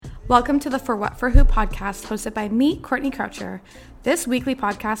Welcome to the For What For Who podcast hosted by me, Courtney Croucher. This weekly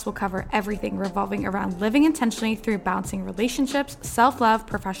podcast will cover everything revolving around living intentionally through balancing relationships, self-love,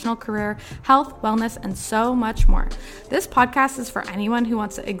 professional career, health, wellness, and so much more. This podcast is for anyone who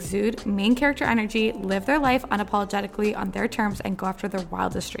wants to exude main character energy, live their life unapologetically on their terms, and go after their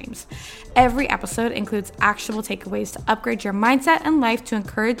wildest dreams. Every episode includes actionable takeaways to upgrade your mindset and life to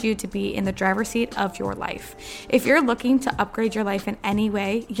encourage you to be in the driver's seat of your life. If you're looking to upgrade your life in any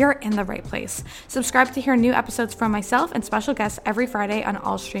way, you're in the right place. Subscribe to hear new episodes from myself and special guests every Friday on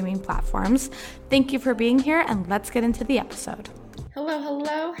all streaming platforms. Thank you for being here, and let's get into the episode.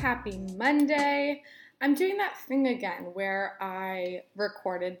 Hello, happy Monday. I'm doing that thing again where I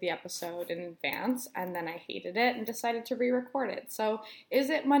recorded the episode in advance and then I hated it and decided to re-record it. So is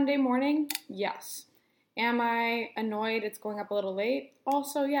it Monday morning? Yes. Am I annoyed it's going up a little late?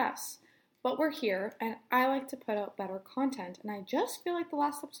 Also yes. But we're here, and I like to put out better content, and I just feel like the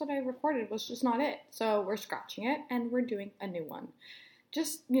last episode I recorded was just not it. So we're scratching it, and we're doing a new one.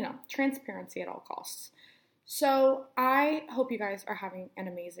 Just, transparency at all costs. So I hope you guys are having an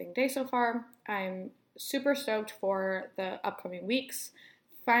amazing day so far. I'm super stoked for the upcoming weeks.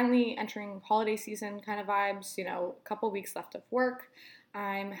 Finally entering holiday season kind of vibes, a couple weeks left of work.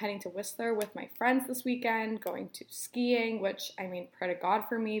 I'm heading to Whistler with my friends this weekend, going to skiing, which, pray to God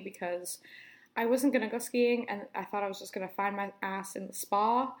for me because I wasn't going to go skiing and I thought I was just going to find my ass in the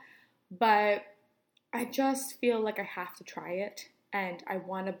spa, but I just feel like I have to try it and I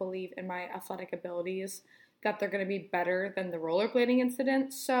want to believe in my athletic abilities that they're going to be better than the rollerblading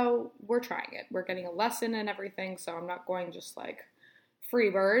incident, so we're trying it. We're getting a lesson and everything, so I'm not going just like free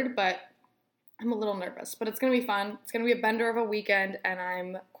bird, but I'm a little nervous, but it's going to be fun. It's going to be a bender of a weekend, and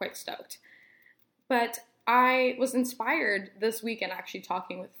I'm quite stoked. But I was inspired this weekend actually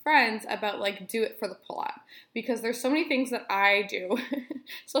talking with friends about, do it for the plot. Because there's so many things that I do,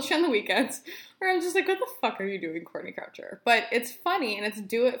 especially on the weekends, where I'm just like, what the fuck are you doing, Courtney Croucher? But it's funny, and it's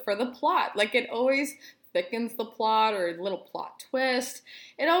do it for the plot. It always thickens the plot or a little plot twist.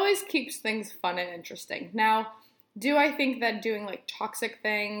 It always keeps things fun and interesting. Now, do I think that doing toxic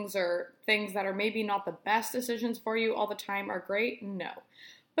things or things that are maybe not the best decisions for you all the time are great? No.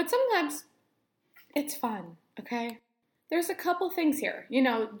 But sometimes it's fun, okay? There's a couple things here.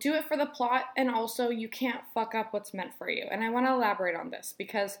 Do it for the plot, and also you can't fuck up what's meant for you. And I want to elaborate on this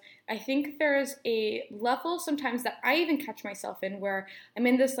because I think there's a level sometimes that I even catch myself in where I'm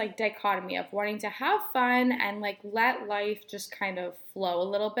in this dichotomy of wanting to have fun and let life just kind of flow a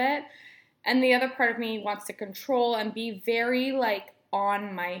little bit. And the other part of me wants to control and be very,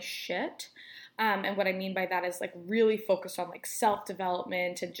 on my shit. And what I mean by that is, really focused on,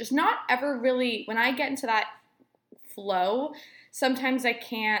 self-development and just not ever really, when I get into that flow, sometimes I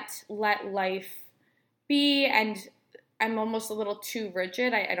can't let life be, and I'm almost a little too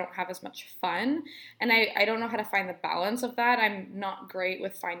rigid. I don't have as much fun, and I don't know how to find the balance of that. I'm not great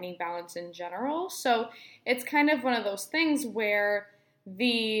with finding balance in general. So it's kind of one of those things where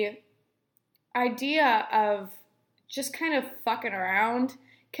the idea of just kind of fucking around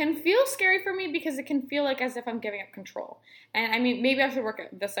can feel scary for me because it can feel as if I'm giving up control. And maybe I should work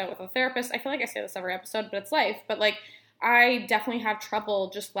this out with a therapist. I feel like I say this every episode, but it's life. But I definitely have trouble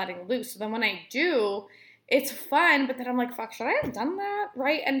just letting loose. So then when I do, it's fun, but then I'm like, fuck, should I have done that?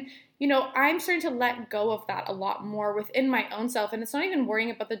 Right? And, I'm starting to let go of that a lot more within my own self. And it's not even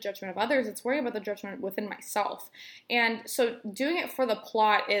worrying about the judgment of others. It's worrying about the judgment within myself. And so doing it for the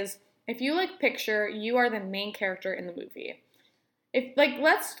plot is, if you picture you are the main character in the movie. If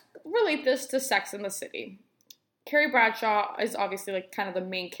let's relate this to Sex and the City. Carrie Bradshaw is obviously kind of the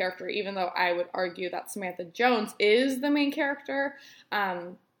main character, even though I would argue that Samantha Jones is the main character.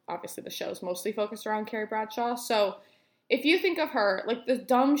 Obviously the show's mostly focused around Carrie Bradshaw. So if you think of her, the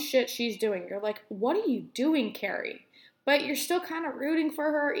dumb shit she's doing, you're like, what are you doing, Carrie? But you're still kind of rooting for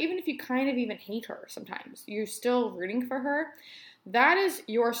her, even if you kind of even hate her sometimes. You're still rooting for her. That is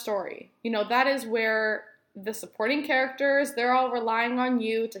your story. That is where the supporting characters, they're all relying on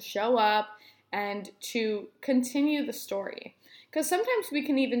you to show up and to continue the story. Because sometimes we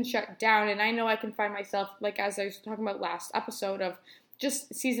can even shut down, and I know I can find myself, as I was talking about last episode, of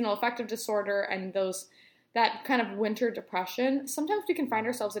just seasonal affective disorder and that kind of winter depression. Sometimes we can find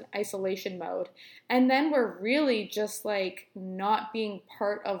ourselves in isolation mode, and then we're really just not being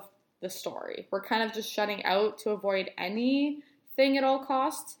part of the story. We're kind of just shutting out to avoid anything at all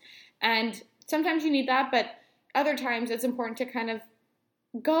costs. And sometimes you need that, but other times it's important to kind of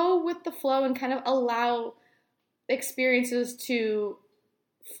go with the flow and kind of allow experiences to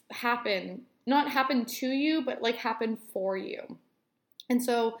happen. Not happen to you, but happen for you. And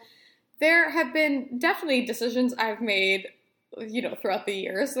so there have been definitely decisions I've made throughout the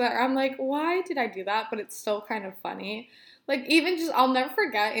years that I'm like, why did I do that? But it's still kind of funny. Like, even just, I'll never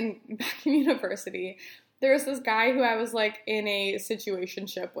forget back in university, there was this guy who I was like in a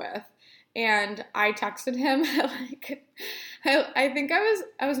situationship with, and I texted him at like, I think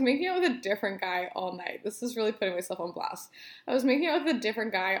I was making out with a different guy all night. This is really putting myself on blast. I was making out with a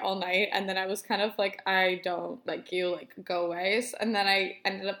different guy all night, and then I was kind of like, I don't like you, like, go away. And then I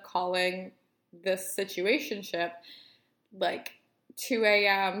ended up calling this situationship like 2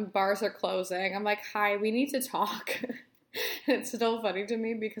 a.m., bars are closing. I'm like, hi, we need to talk. And it's still funny to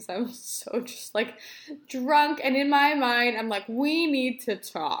me because I'm so just like drunk, and in my mind I'm like, we need to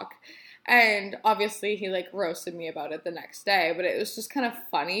talk. And obviously he like roasted me about it the next day, but it was just kind of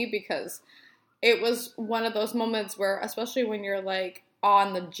funny because it was one of those moments where, especially when you're like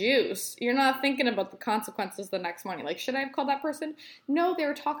on the juice, you're not thinking about the consequences the next morning. Like, should I have called that person? No, they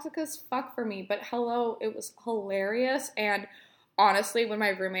were toxic as fuck for me, but hello, it was hilarious. And honestly, when my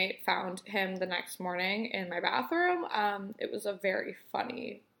roommate found him the next morning in my bathroom, it was a very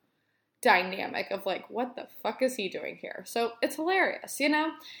funny dynamic of like, what the fuck is he doing here? So it's hilarious, you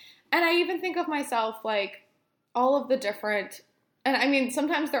know? And I even think of myself like all of the different, and I mean,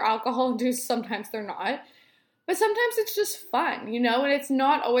 sometimes they're alcohol induced, sometimes they're not. But sometimes it's just fun, you know, and it's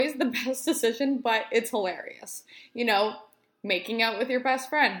not always the best decision, but it's hilarious. You know, making out with your best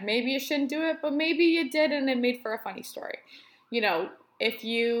friend. Maybe you shouldn't do it, but maybe you did and it made for a funny story. You know, if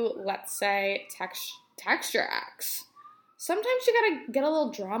you, let's say, text your ex, sometimes you gotta get a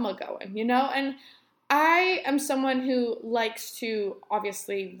little drama going, you know? And I am someone who likes to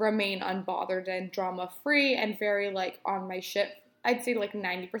obviously remain unbothered and drama-free and very, like, on my shit, I'd say, like,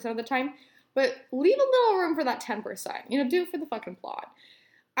 90% of the time. But leave a little room for that 10%. You know, do it for the fucking plot.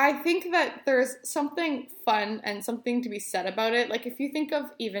 I think that there's something fun and something to be said about it. Like, if you think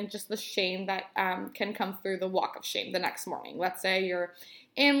of even just the shame that can come through the walk of shame the next morning. Let's say you're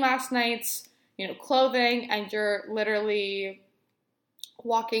in last night's, clothing, and you're literally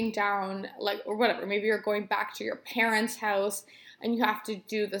walking down, like, or whatever. Maybe you're going back to your parents' house, and you have to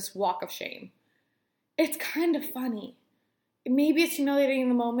do this walk of shame. It's kind of funny. Maybe it's humiliating in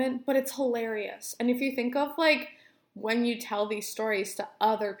the moment, but it's hilarious. And if you think of, like, when you tell these stories to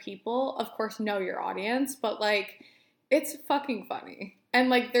other people, of course, know your audience, but, like, it's fucking funny.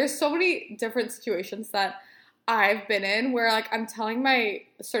 And, like, there's so many different situations that I've been in where, like, I'm telling my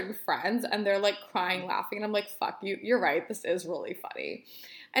certain friends and they're, like, crying, laughing, and I'm like, fuck you, you're right, this is really funny.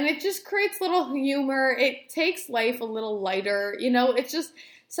 And it just creates little humor. It takes life a little lighter, it's just,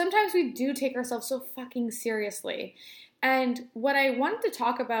 sometimes we do take ourselves so fucking seriously. And what I wanted to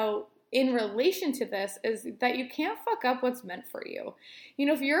talk about in relation to this is that you can't fuck up what's meant for you.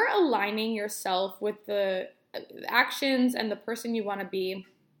 If you're aligning yourself with the actions and the person you want to be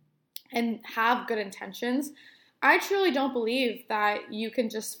and have good intentions, I truly don't believe that you can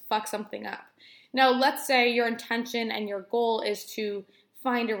just fuck something up. Now, let's say your intention and your goal is to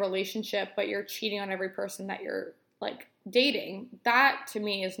find a relationship, but you're cheating on every person that you're, like, dating. That, to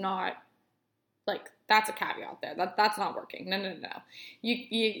me, is not, like, that's a caveat there. That's not working. No.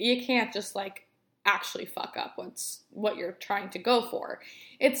 You can't just, like, actually fuck up what you're trying to go for.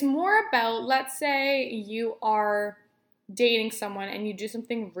 It's more about, let's say you are dating someone and you do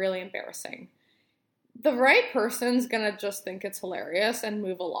something really embarrassing. The right person's gonna just think it's hilarious and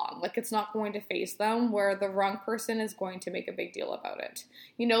move along. Like, it's not going to faze them, where the wrong person is going to make a big deal about it.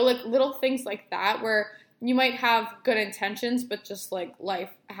 Like, little things like that where you might have good intentions, but just, like, life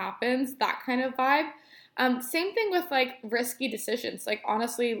happens, that kind of vibe. Same thing with, like, risky decisions. Like,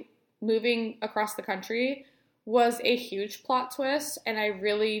 honestly, moving across the country was a huge plot twist, and I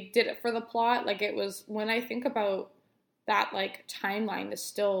really did it for the plot. Like, it was, when I think about that, like, timeline is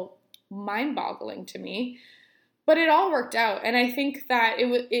still mind-boggling to me. But it all worked out, and I think that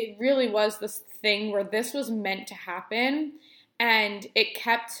it really was this thing where this was meant to happen, and it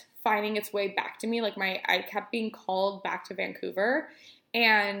kept finding its way back to me. Like, I kept being called back to Vancouver,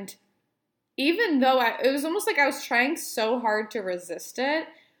 and even though it was almost like I was trying so hard to resist it,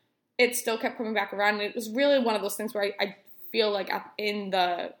 it still kept coming back around. And it was really one of those things where I feel like in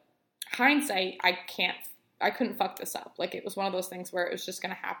the hindsight, I couldn't fuck this up. Like, it was one of those things where it was just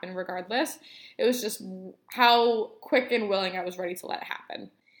going to happen regardless. It was just how quick and willing I was ready to let it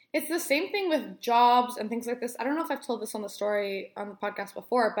happen. It's the same thing with jobs and things like this. I don't know if I've told this on the podcast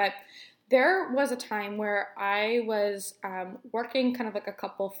before, but there was a time where I was working kind of like a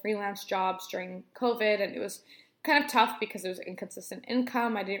couple freelance jobs during COVID, and it was kind of tough because it was inconsistent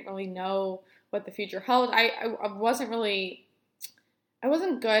income. I didn't really know what the future held. I wasn't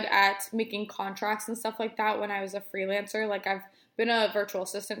good at making contracts and stuff like that when I was a freelancer. Like, I've been a virtual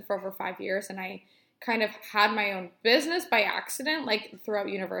assistant for over 5 years, and I kind of had my own business by accident, like throughout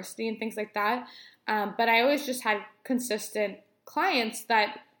university and things like that. But I always just had consistent clients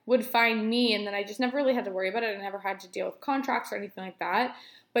that would find me, and then I just never really had to worry about it. I never had to deal with contracts or anything like that.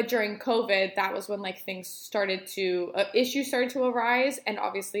 But during COVID, that was when like things started to, issues started to arise, and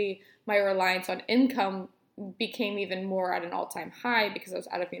obviously my reliance on income became even more at an all-time high because I was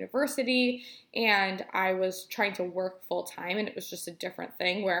out of university and I was trying to work full-time, and it was just a different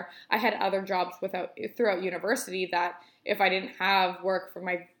thing where I had other jobs throughout university that if I didn't have work for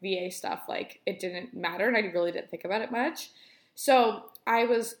my VA stuff, like it didn't matter, and I really didn't think about it much. So I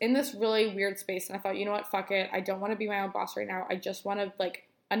was in this really weird space, and I thought, you know what, fuck it. I don't want to be my own boss right now. I just want to like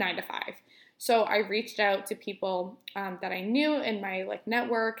a 9-to-5. So I reached out to people that I knew in my like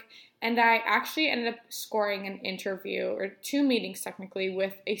network, and I actually ended up scoring an interview, or 2 meetings technically,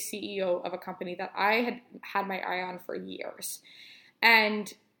 with a CEO of a company that I had had my eye on for years.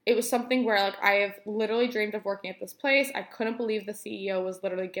 And it was something where like I have literally dreamed of working at this place. I couldn't believe the CEO was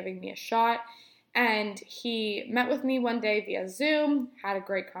literally giving me a shot. And he met with me one day via Zoom, had a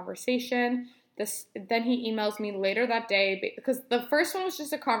great conversation. Then he emails me later that day, because the first one was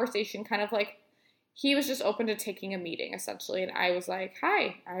just a conversation, kind of like he was just open to taking a meeting essentially. And I was like,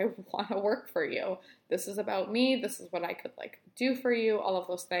 hi, I want to work for you. This is about me. This is what I could like do for you, all of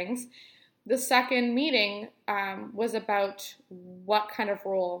those things. The second meeting was about what kind of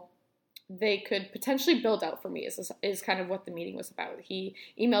role they could potentially build out for me is kind of what the meeting was about. He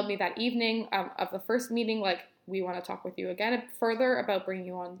emailed me that evening of the first meeting, like, we want to talk with you again further about bringing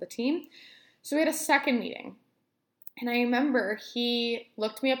you on the team. So we had a second meeting. And I remember he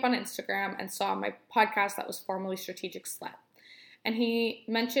looked me up on Instagram and saw my podcast that was formerly Strategic Slut. And he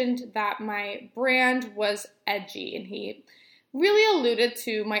mentioned that my brand was edgy, and he really alluded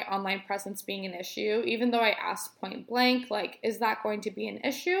to my online presence being an issue, even though I asked point blank, like, is that going to be an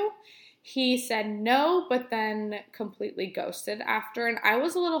issue? He said no, but then completely ghosted after. And I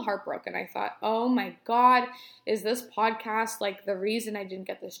was a little heartbroken. I thought, oh my God, is this podcast like the reason I didn't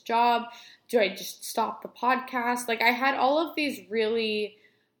get this job? Do I just stop the podcast? Like, I had all of these really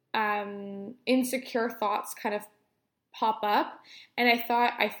insecure thoughts kind of pop up. And I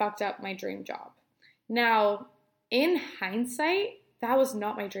thought I fucked up my dream job. Now, in hindsight, that was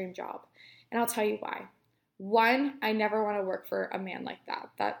not my dream job. And I'll tell you why. One, I never want to work for a man like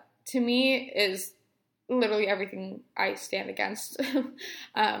that. That, to me, is literally everything I stand against.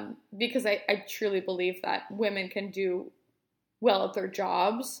 Because I truly believe that women can do well at their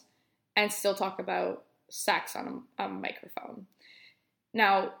jobs and still talk about sex on a microphone.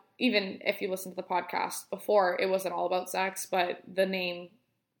 Now, even if you listen to the podcast before, it wasn't all about sex, but the name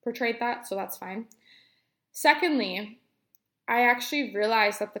portrayed that, so that's fine. Secondly, I actually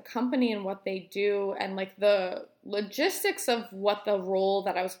realized that the company and what they do and like the logistics of what the role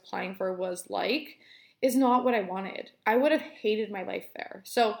that I was applying for was like is not what I wanted. I would have hated my life there.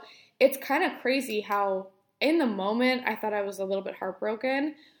 So it's kind of crazy how in the moment I thought I was a little bit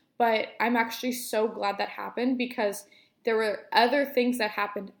heartbroken, but I'm actually so glad that happened, because there were other things that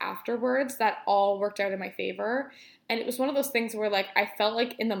happened afterwards that all worked out in my favor. And it was one of those things where like I felt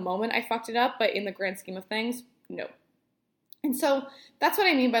like in the moment I fucked it up, but in the grand scheme of things, no. And so that's what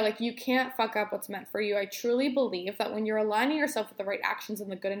I mean by like, you can't fuck up what's meant for you. I truly believe that when you're aligning yourself with the right actions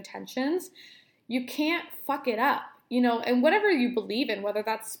and the good intentions, you can't fuck it up, you know, and whatever you believe in, whether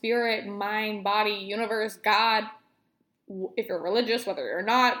that's spirit, mind, body, universe, God, if you're religious, whether you're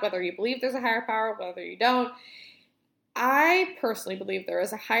not, whether you believe there's a higher power, whether you don't. I personally believe there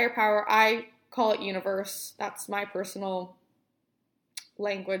is a higher power. I call it universe. That's my personal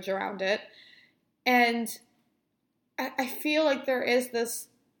language around it. And I feel like there is this,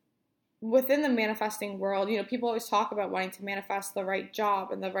 within the manifesting world, you know, people always talk about wanting to manifest the right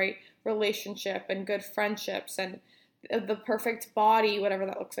job and the right relationship and good friendships and the perfect body, whatever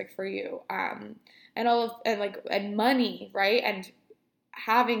that looks like for you. And money, right? And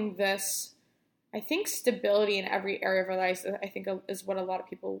having this, I think, stability in every area of our lives, I think, is what a lot of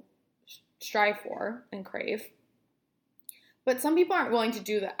people strive for and crave. But some people aren't willing to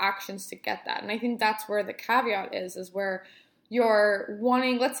do the actions to get that. And I think that's where the caveat is where you're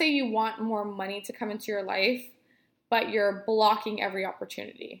wanting, let's say you want more money to come into your life, but you're blocking every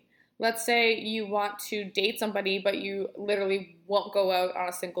opportunity. Let's say you want to date somebody, but you literally won't go out on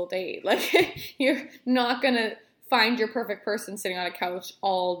a single date. Like, you're not going to find your perfect person sitting on a couch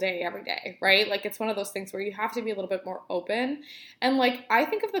all day, every day, right? Like, it's one of those things where you have to be a little bit more open. And like, I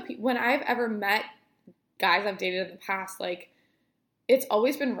think of when I've ever met guys I've dated in the past, like, it's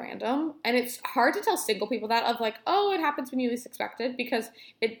always been random. And it's hard to tell single people that, of like, oh, it happens when you least expect it, because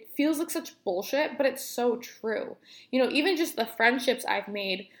it feels like such bullshit, but it's so true. You know, even just the friendships I've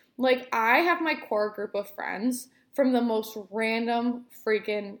made, Like, I have my core group of friends from the most random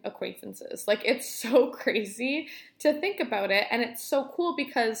freaking acquaintances. Like, it's so crazy to think about it. And it's so cool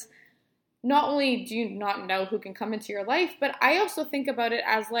because not only do you not know who can come into your life, but I also think about it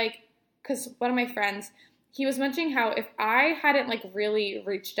as like, because one of my friends, he was mentioning how if I hadn't like really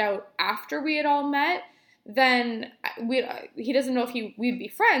reached out after we had all met, then he doesn't know if we'd be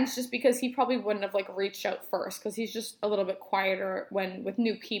friends, just because he probably wouldn't have like reached out first, because he's just a little bit quieter when with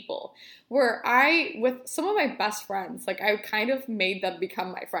new people. Where with some of my best friends, like I kind of made them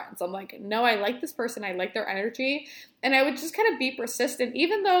become my friends. I'm like, no, I like this person, I like their energy, and I would just kind of be persistent,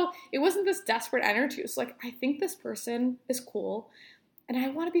 even though it wasn't this desperate energy. It's like, I think this person is cool, and I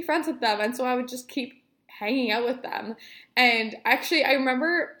want to be friends with them, and so I would just keep hanging out with them. And actually, I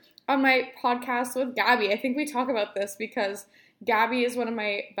remember on my podcast with Gabby, I think we talk about this because Gabby is one of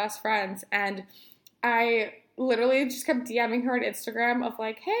my best friends, and I literally just kept DMing her on Instagram of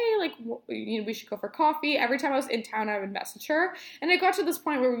like, hey, like, we should go for coffee. Every time I was in town, I would message her, and it got to this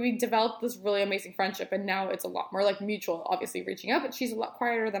point where we developed this really amazing friendship, and now it's a lot more like mutual, obviously reaching out, but she's a lot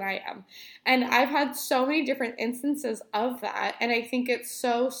quieter than I am. And I've had so many different instances of that, and I think it's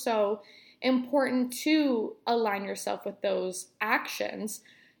so important to align yourself with those actions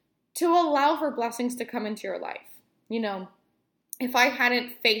to allow for blessings to come into your life. You know, if I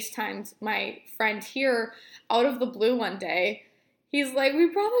hadn't FaceTimed my friend here out of the blue one day, he's like, we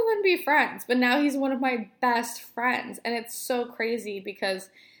probably wouldn't be friends, but now he's one of my best friends. And it's so crazy because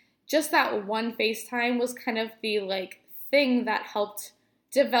just that one FaceTime was kind of the like thing that helped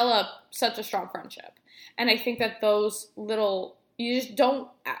develop such a strong friendship. And I think that you just don't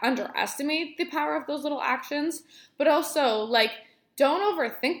underestimate the power of those little actions, but also like, don't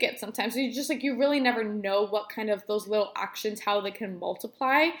overthink it sometimes. You really never know what kind of those little actions, how they can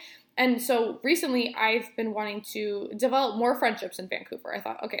multiply. And so recently I've been wanting to develop more friendships in Vancouver. I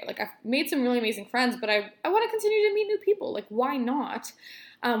thought, okay, like I've made some really amazing friends, but I want to continue to meet new people. Like, why not?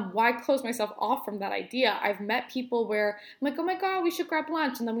 Why close myself off from that idea? I've met people where I'm like, oh my God, we should grab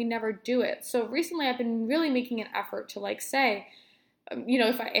lunch, and then we never do it. So recently I've been really making an effort to like say, you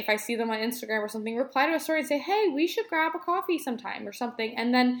know, if I see them on Instagram or something, reply to a story and say, hey, we should grab a coffee sometime or something.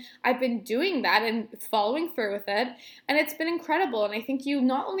 And then I've been doing that and following through with it. And it's been incredible. And I think you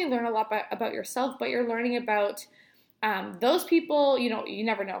not only learn a lot about yourself, but you're learning about those people. You know, you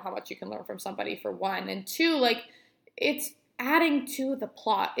never know how much you can learn from somebody, for one. And two, like, it's adding to the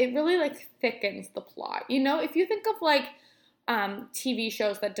plot. It really like thickens the plot. You know, if you think of like TV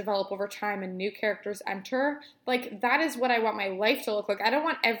shows that develop over time and new characters enter, like that is what I want my life to look like. I don't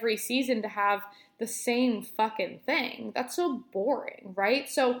want every season to have the same fucking thing. That's so boring, right?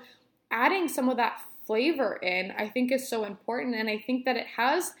 So adding some of that flavor in, I think, is so important. And I think that it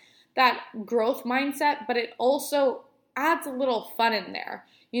has that growth mindset, but it also adds a little fun in there.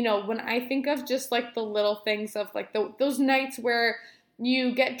 You know, when I think of just like the little things of like those nights where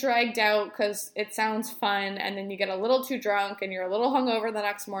you get dragged out because it sounds fun, and then you get a little too drunk and you're a little hungover the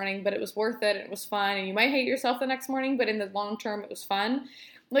next morning, but it was worth it and it was fun, and you might hate yourself the next morning, but in the long term it was fun.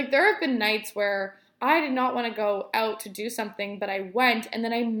 Like, there have been nights where I did not want to go out to do something, but I went, and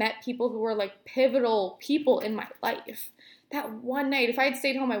then I met people who were like pivotal people in my life. That one night, if I had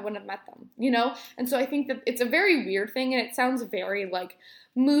stayed home, I wouldn't have met them, you know? And so I think that it's a very weird thing, and it sounds very like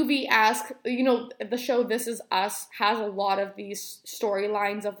movie-esque. You know, the show This Is Us has a lot of these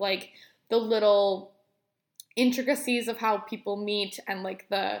storylines of like the little intricacies of how people meet, and like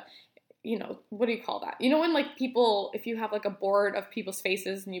the, you know, what do you call that? You know, when like people, if you have like a board of people's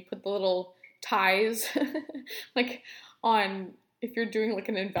faces and you put the little ties like on, if you're doing like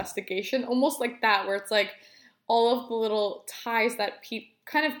an investigation, almost like that, where it's like all of the little ties that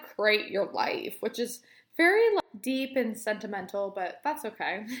kind of create your life, which is very like deep and sentimental, but that's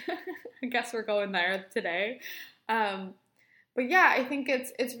okay. I guess we're going there today. But yeah, I think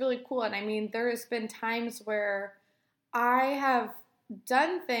it's really cool. And I mean, there has been times where I have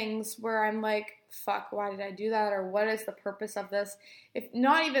done things where I'm like, fuck, why did I do that? Or what is the purpose of this? If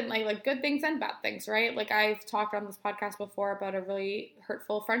not even like good things and bad things, right? Like, I've talked on this podcast before about a really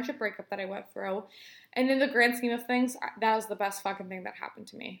hurtful friendship breakup that I went through. And in the grand scheme of things, that was the best fucking thing that happened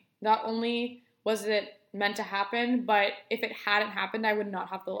to me. Not only was it meant to happen, but if it hadn't happened, I would not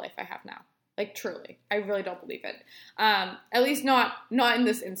have the life I have now. Like, truly. I really don't believe it. At least not in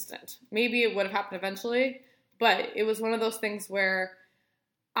this instant. Maybe it would have happened eventually, but it was one of those things where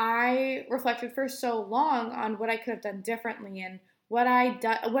I reflected for so long on what I could have done differently and what I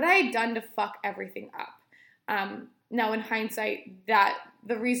had done to fuck everything up. Now, in hindsight, that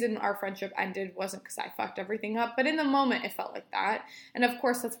the reason our friendship ended wasn't because I fucked everything up, but in the moment it felt like that. And of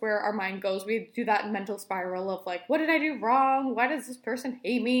course, that's where our mind goes. We do that mental spiral of like, what did I do wrong? Why does this person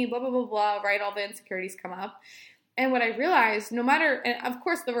hate me? Blah, blah, blah, blah, right? All the insecurities come up. And what I realized, no matter, and of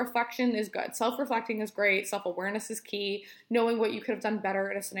course the reflection is good. Self-reflecting is great. Self-awareness is key. Knowing what you could have done better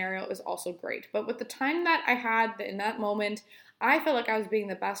in a scenario is also great. But with the time that I had in that moment, I felt like I was being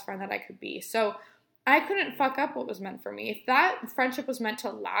the best friend that I could be. So I couldn't fuck up what was meant for me. If that friendship was meant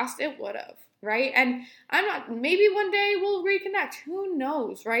to last, it would have, right? And I'm not, maybe one day we'll reconnect. Who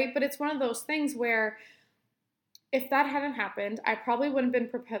knows, right? But it's one of those things where if that hadn't happened, I probably wouldn't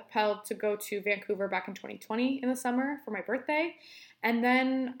have been propelled to go to Vancouver back in 2020 in the summer for my birthday. And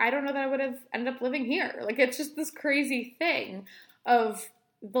then I don't know that I would have ended up living here. Like, it's just this crazy thing of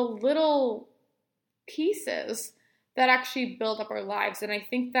the little pieces that actually build up our lives. And I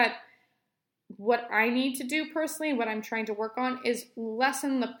think that what I need to do personally, what I'm trying to work on, is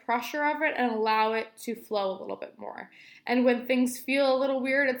lessen the pressure of it and allow it to flow a little bit more. And when things feel a little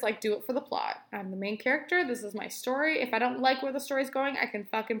weird, it's like, do it for the plot. I'm the main character. This is my story. If I don't like where the story's going, I can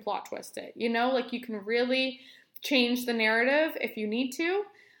fucking plot twist it. You know, like, you can really change the narrative if you need to.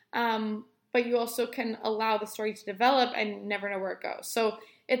 But you also can allow the story to develop and never know where it goes. So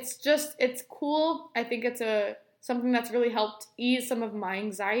it's cool. I think it's something that's really helped ease some of my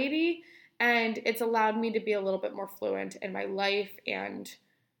anxiety. And it's allowed me to be a little bit more fluent in my life and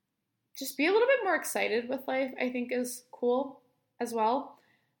just be a little bit more excited with life, I think is cool as well.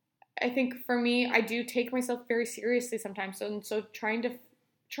 I think for me, I do take myself very seriously sometimes. So trying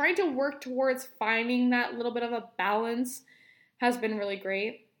to work towards finding that little bit of a balance has been really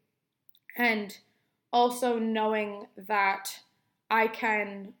great. And also knowing that I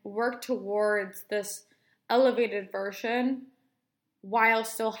can work towards this elevated version while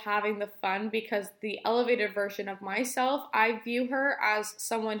still having the fun, because the elevated version of myself, I view her as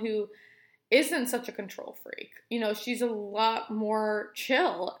someone who isn't such a control freak. You know, she's a lot more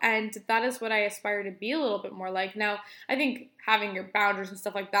chill, and that is what I aspire to be a little bit more like. Now, I think having your boundaries and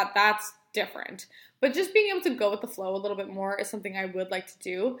stuff like that, that's different. But just being able to go with the flow a little bit more is something I would like to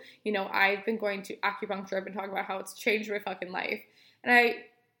do. You know, I've been going to acupuncture. I've been talking about how it's changed my fucking life. And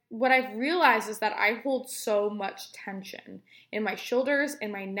what I've realized is that I hold so much tension in my shoulders, in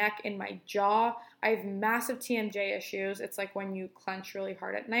my neck, in my jaw. I have massive TMJ issues. It's like when you clench really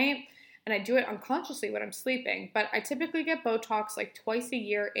hard at night. And I do it unconsciously when I'm sleeping. But I typically get Botox like twice a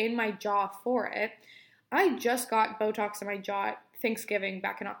year in my jaw for it. I just got Botox in my jaw at Thanksgiving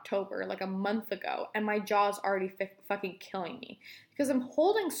back in October, like a month ago. And my jaw's already fucking killing me. Because I'm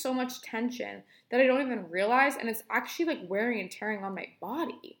holding so much tension that I don't even realize, and it's actually like wearing and tearing on my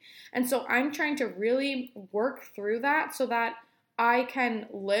body. And so I'm trying to really work through that so that I can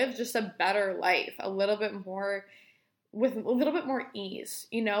live just a better life, a little bit more, with a little bit more ease,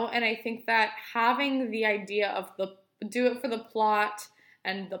 you know? And I think that having the idea of do it for the plot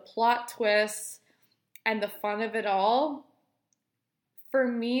and the plot twists and the fun of it all, for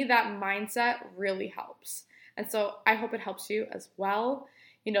me, that mindset really helps. And so I hope it helps you as well.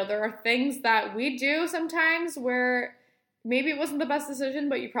 You know, there are things that we do sometimes where maybe it wasn't the best decision,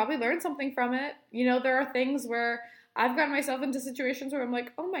 but you probably learned something from it. You know, there are things where I've gotten myself into situations where I'm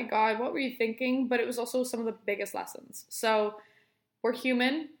like, oh my God, what were you thinking? But it was also some of the biggest lessons. So we're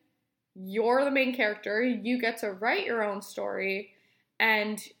human. You're the main character. You get to write your own story.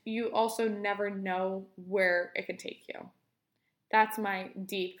 And you also never know where it can take you. That's my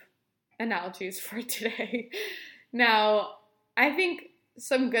deep analogies for today. Now, I think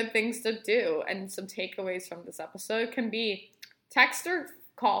some good things to do and some takeaways from this episode can be text or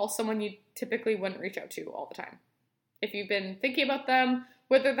call someone you typically wouldn't reach out to all the time. If you've been thinking about them,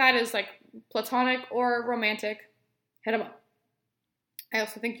 whether that is like platonic or romantic, hit them up. I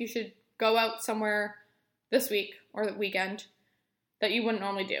also think you should go out somewhere this week or the weekend that you wouldn't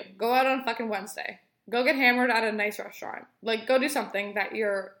normally do. Go out on fucking Wednesday. Go get hammered at a nice restaurant. Like, go do something that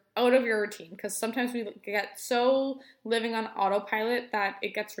you're out of your routine, because sometimes we get so living on autopilot that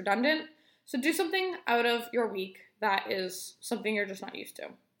it gets redundant. So do something out of your week that is something you're just not used to.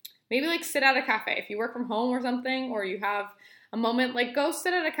 Maybe like sit at a cafe. If you work from home or something, or you have a moment, like go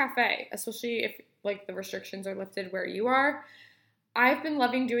sit at a cafe, especially if like the restrictions are lifted where you are. I've been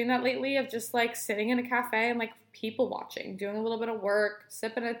loving doing that lately, of just like sitting in a cafe and like people watching, doing a little bit of work,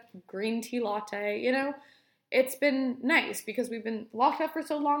 sipping a green tea latte, you know. It's been nice because we've been locked up for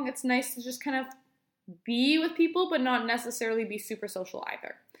so long. It's nice to just kind of be with people, but not necessarily be super social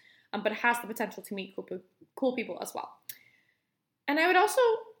either. But it has the potential to meet cool people as well. And I would also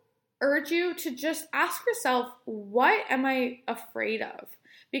urge you to just ask yourself, what am I afraid of?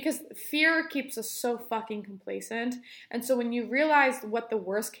 because fear keeps us so fucking complacent. And so when you realize what the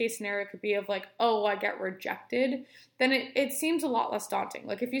worst case scenario could be of like, oh, I get rejected, then it seems a lot less daunting.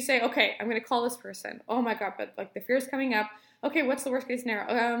 Like if you say, okay, I'm going to call this person. Oh my God, but like the fear's coming up. Okay, what's the worst case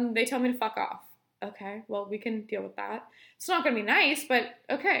scenario? They tell me to fuck off. Okay, well, we can deal with that. It's not going to be nice, but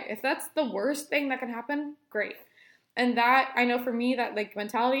okay, if that's the worst thing that can happen, great. And that, I know for me, that like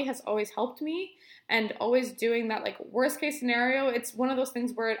mentality has always helped me, and always doing that like worst case scenario, it's one of those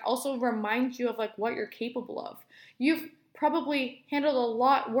things where it also reminds you of like what you're capable of. You've probably handled a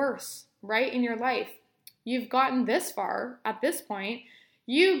lot worse, right, in your life. You've gotten this far at this point.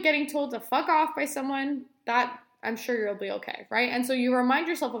 You getting told to fuck off by someone, that I'm sure you'll be okay, right? And so you remind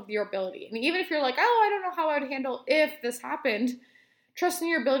yourself of your ability. And even if you're like, oh, I don't know how I would handle if this happened, trust in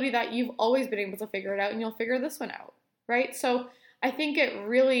your ability that you've always been able to figure it out, and you'll figure this one out, right? So I think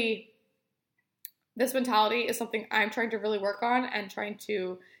this mentality is something I'm trying to really work on and trying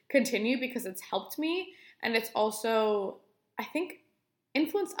to continue, because it's helped me, and it's also, I think,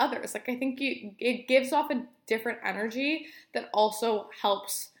 influenced others. Like I think it gives off a different energy that also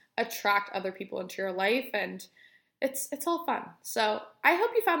helps attract other people into your life, and it's all fun. So I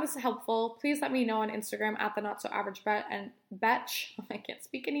hope you found this helpful. Please let me know on Instagram at the Not So Average Bet and Betch. I can't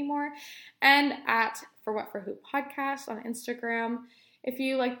speak anymore. And at For What For Who podcast on Instagram. If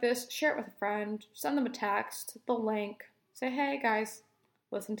you like this, share it with a friend. Send them a text, the link. Say, hey guys,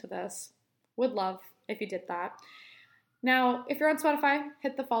 listen to this. Would love if you did that. Now, if you're on Spotify,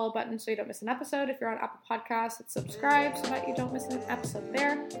 hit the follow button so you don't miss an episode. If you're on Apple Podcasts, hit subscribe so that you don't miss an episode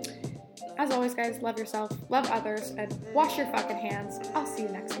there. As always, guys, love yourself, love others, and wash your fucking hands. I'll see you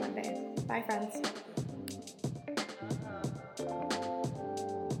next Monday. Bye, friends.